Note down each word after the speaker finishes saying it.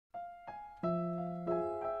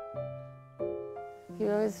He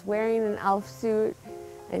was wearing an elf suit,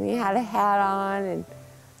 and he had a hat on, and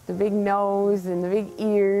the big nose, and the big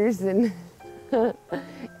ears, and it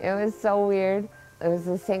was so weird. It was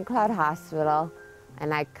the St. Cloud Hospital,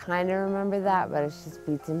 and I kind of remember that, but it's just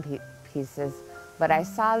bits and pieces. But I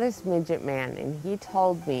saw this midget man, and he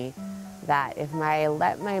told me that if I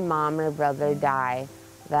let my mom or brother die,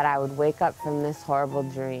 that I would wake up from this horrible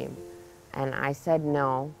dream. And I said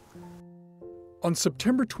no. On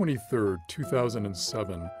September 23,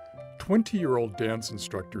 2007, 20-year-old dance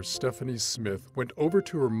instructor Stephanie Smith went over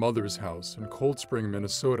to her mother's house in Cold Spring,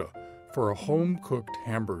 Minnesota for a home-cooked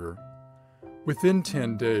hamburger. Within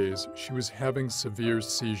 10 days, she was having severe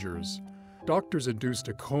seizures. Doctors induced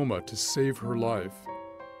a coma to save her life.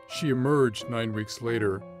 She emerged 9 weeks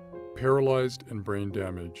later, paralyzed and brain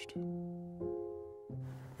damaged.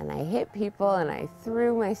 And I hit people and I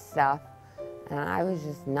threw my stuff, and I was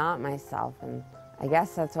just not myself. And I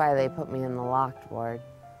guess that's why they put me in the locked ward.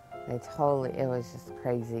 It was just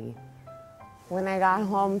crazy. When I got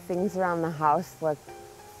home, things around the house looked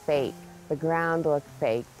fake. The ground looked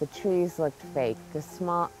fake, the trees looked fake,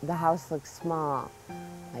 the house looked small.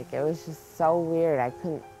 Like, it was just so weird. I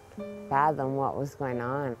couldn't fathom what was going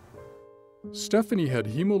on. Stephanie had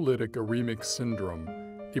hemolytic uremic syndrome,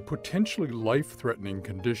 a potentially life-threatening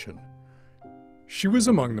condition. She was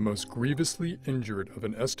among the most grievously injured of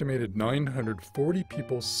an estimated 940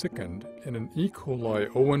 people sickened in an E. coli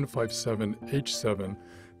 0157H7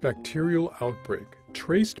 bacterial outbreak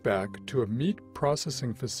traced back to a meat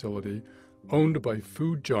processing facility owned by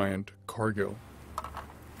food giant Cargill.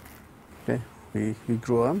 Okay, we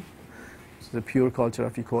grew them. It's the pure culture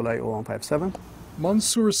of E. coli 0157.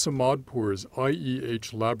 Mansoor Samadpur's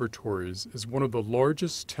IEH Laboratories is one of the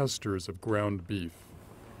largest testers of ground beef.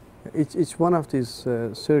 Each one of these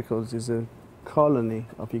circles is a colony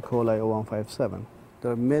of E. coli 0157.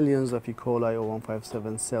 There are millions of E. coli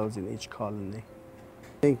 0157 cells in each colony.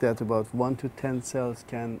 I think that about 1 to 10 cells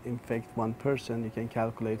can infect one person. You can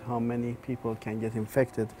calculate how many people can get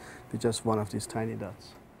infected with just one of these tiny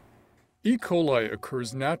dots. E. coli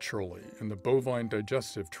occurs naturally in the bovine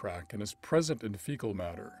digestive tract and is present in fecal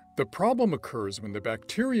matter. The problem occurs when the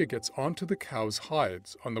bacteria gets onto the cow's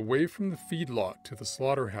hides on the way from the feedlot to the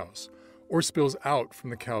slaughterhouse, or spills out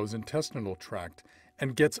from the cow's intestinal tract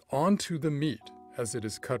and gets onto the meat as it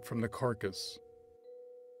is cut from the carcass.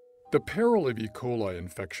 The peril of E. coli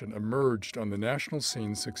infection emerged on the national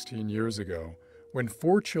scene 16 years ago, when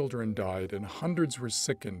 4 children died and hundreds were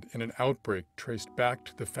sickened in an outbreak traced back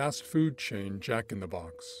to the fast food chain Jack in the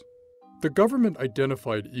Box. The government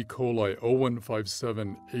identified E. coli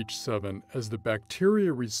 0157H7 as the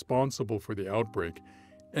bacteria responsible for the outbreak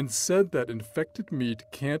and said that infected meat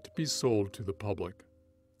can't be sold to the public.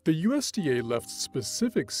 The USDA left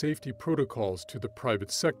specific safety protocols to the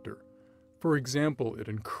private sector. For example, it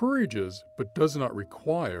encourages, but does not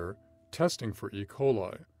require, testing for E.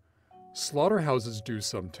 coli. Slaughterhouses do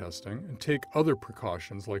some testing and take other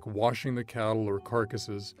precautions like washing the cattle or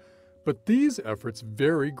carcasses, but these efforts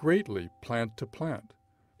vary greatly plant to plant.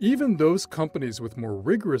 Even those companies with more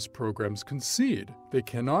rigorous programs concede they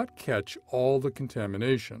cannot catch all the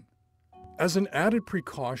contamination. As an added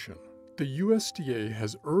precaution, the USDA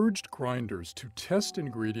has urged grinders to test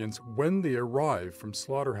ingredients when they arrive from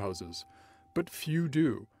slaughterhouses, but few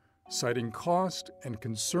do, citing cost and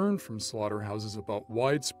concern from slaughterhouses about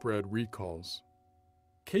widespread recalls.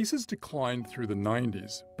 Cases declined through the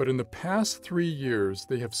 90s, but in the past 3 years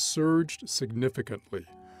they have surged significantly.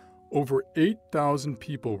 Over 8,000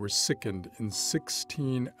 people were sickened in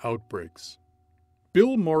 16 outbreaks.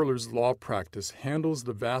 Bill Marler's law practice handles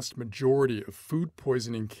the vast majority of food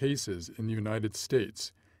poisoning cases in the United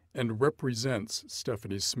States and represents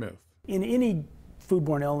Stephanie Smith. In any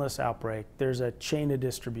foodborne illness outbreak, there's a chain of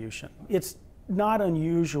distribution. It's not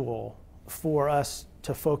unusual for us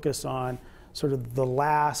to focus on sort of the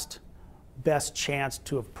last best chance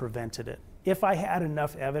to have prevented it. If I had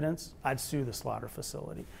enough evidence, I'd sue the slaughter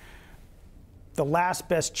facility. The last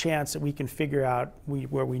best chance that we can figure out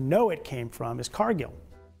where we know it came from is Cargill.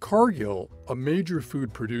 Cargill, a major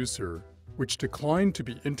food producer, which declined to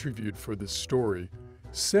be interviewed for this story,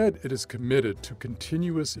 said it is committed to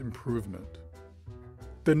continuous improvement.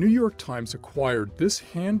 The New York Times acquired this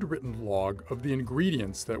handwritten log of the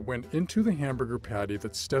ingredients that went into the hamburger patty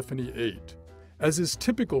that Stephanie ate. As is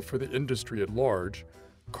typical for the industry at large,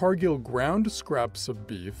 Cargill ground scraps of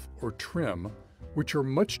beef, or trim, which are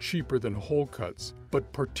much cheaper than whole cuts,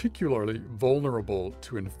 but particularly vulnerable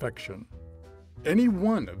to infection. Any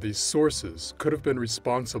one of these sources could have been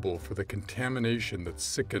responsible for the contamination that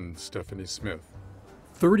sickened Stephanie Smith.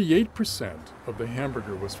 38% of the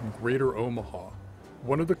hamburger was from Greater Omaha.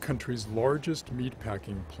 one of the country's largest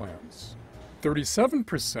meatpacking plants.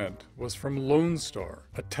 37% was from Lone Star,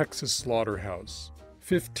 a Texas slaughterhouse.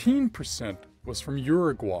 15% was from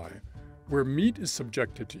Uruguay, where meat is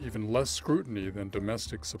subjected to even less scrutiny than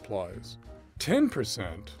domestic supplies.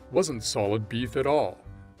 10% wasn't solid beef at all,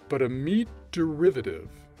 but a meat derivative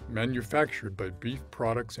manufactured by Beef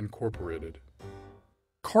Products Incorporated.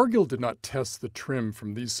 Cargill did not test the trim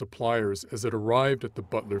from these suppliers as it arrived at the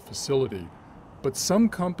Butler facility, but some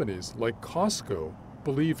companies, like Costco,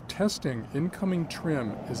 believe testing incoming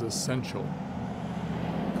trim is essential.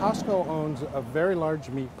 Costco owns a very large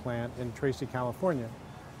meat plant in Tracy, California,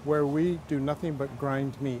 where we do nothing but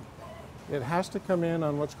grind meat. It has to come in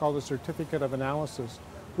on what's called a certificate of analysis,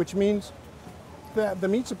 which means that the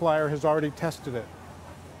meat supplier has already tested it.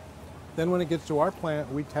 Then when it gets to our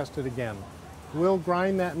plant, we test it again. We'll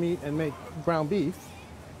grind that meat and make ground beef,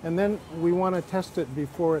 and then we want to test it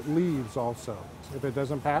before it leaves also. If it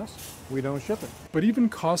doesn't pass, we don't ship it. But even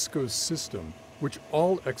Costco's system, which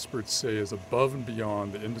all experts say is above and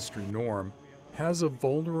beyond the industry norm, has a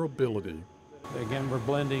vulnerability. Again, we're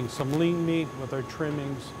blending some lean meat with our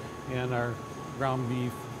trimmings and our ground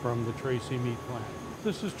beef from the Tracy meat plant.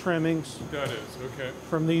 This is trimmings. That is, okay.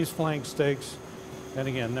 From these flank steaks. And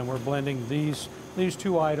again, then we're blending these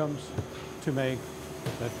two items to make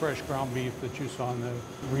that fresh ground beef that you saw on the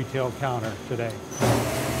retail counter today.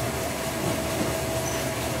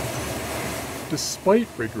 Despite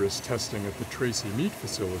rigorous testing at the Tracy meat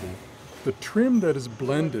facility, the trim that is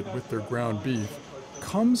blended with their ground beef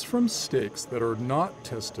comes from steaks that are not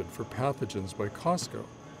tested for pathogens by Costco.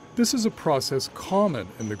 This is a process common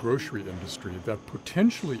in the grocery industry that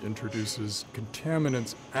potentially introduces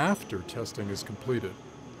contaminants after testing is completed.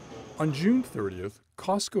 On June 30th,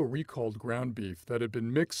 Costco recalled ground beef that had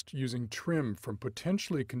been mixed using trim from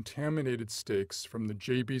potentially contaminated steaks from the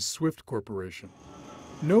J.B. Swift Corporation.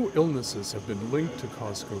 No illnesses have been linked to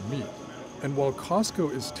Costco meat, and while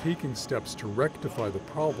Costco is taking steps to rectify the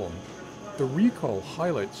problem, the recall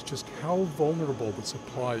highlights just how vulnerable the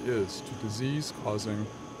supply is to disease-causing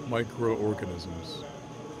microorganisms.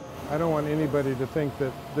 I don't want anybody to think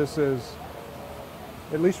that this is,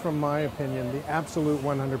 at least from my opinion, the absolute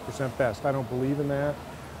 100% best. I don't believe in that.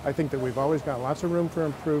 I think that we've always got lots of room for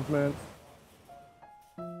improvement.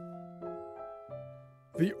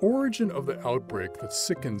 The origin of the outbreak that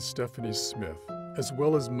sickened Stephanie Smith, as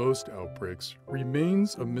well as most outbreaks,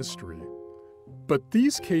 remains a mystery. But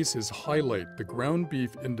these cases highlight the ground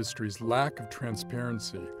beef industry's lack of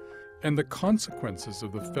transparency and the consequences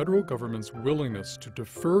of the federal government's willingness to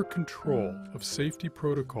defer control of safety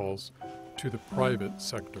protocols to the private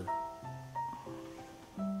sector.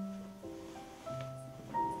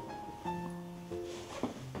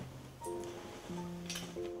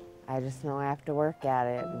 I just know I have to work at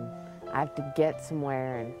it, and I have to get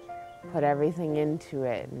somewhere and put everything into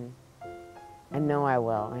it, and I know I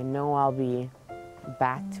will. I know I'll be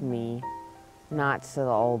back to me, not to the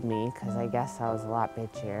old me, because I guess I was a lot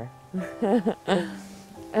bitchier.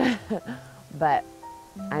 But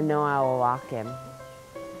I know I will walk in.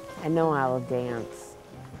 I know I will dance.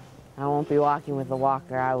 I won't be walking with a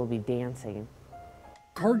walker, I will be dancing.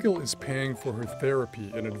 Cargill is paying for her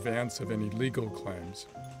therapy in advance of any legal claims,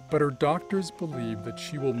 but her doctors believe that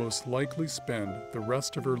she will most likely spend the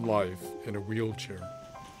rest of her life in a wheelchair.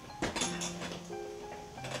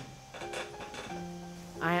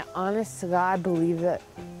 I honest to God believe that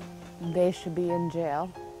they should be in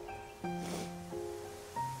jail.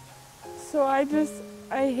 So I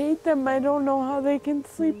hate them. I don't know how they can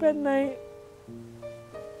sleep at night.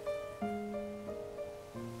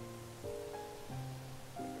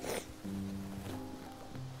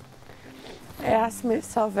 I ask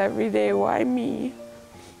myself every day, why me?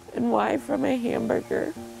 And why from a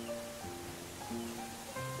hamburger?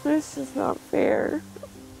 This is not fair.